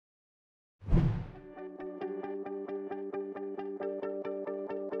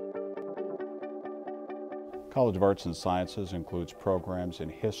College of Arts and Sciences includes programs in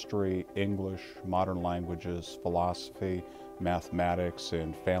history, English, modern languages, philosophy, mathematics,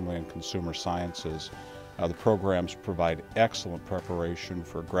 and family and consumer sciences. The programs provide excellent preparation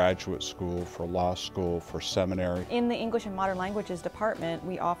for graduate school, for law school, for seminary. In the English and Modern Languages department,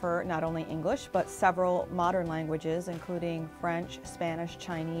 we offer not only English, but several modern languages, including French, Spanish,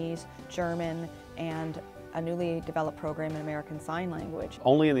 Chinese, German, and a newly developed program in American Sign Language.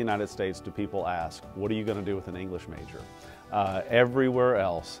 Only in the United States do people ask, what are you going to do with an English major? Everywhere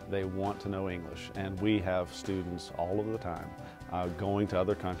else, they want to know English, and we have students all of the time going to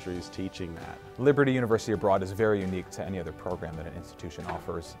other countries teaching that. Liberty University Abroad is very unique to any other program that an institution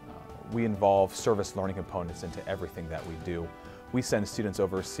offers. We involve service learning components into everything that we do. We send students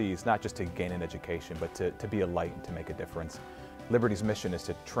overseas not just to gain an education, but to be a light and to make a difference. Liberty's mission is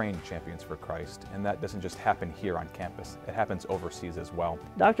to train champions for Christ, and that doesn't just happen here on campus. It happens overseas as well.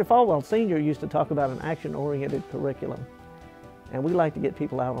 Dr. Falwell Sr. used to talk about an action-oriented curriculum, and we like to get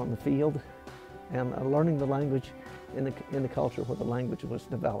people out on the field and learning the language in the culture where the language was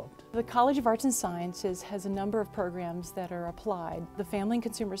developed. The College of Arts and Sciences has a number of programs that are applied. The Family and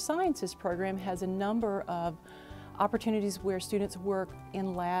Consumer Sciences program has a number of opportunities where students work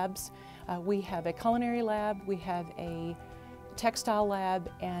in labs. We have a culinary lab, we have a textile lab,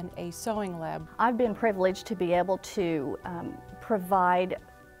 and a sewing lab. I've been privileged to be able to provide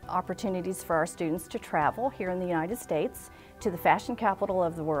opportunities for our students to travel here in the United States to the fashion capital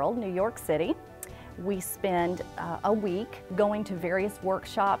of the world, New York City. We spend a week going to various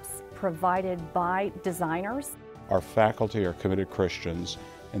workshops provided by designers. Our faculty are committed Christians,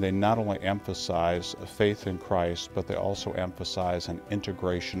 and they not only emphasize faith in Christ, but they also emphasize an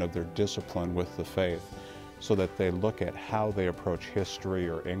integration of their discipline with the faith, so that they look at how they approach history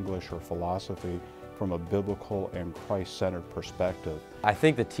or English or philosophy from a biblical and Christ-centered perspective. I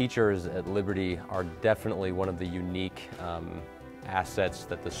think the teachers at Liberty are definitely one of the unique assets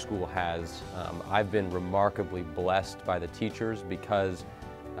that the school has. I've been remarkably blessed by the teachers because,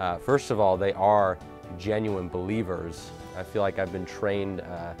 first of all, they are genuine believers. I feel like I've been trained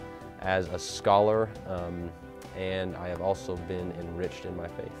as a scholar, and I have also been enriched in my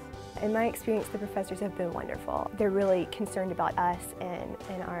faith. In my experience, the professors have been wonderful. They're really concerned about us and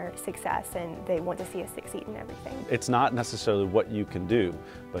our success, and they want to see us succeed in everything. It's not necessarily what you can do,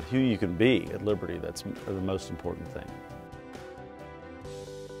 but who you can be at Liberty that's the most important thing.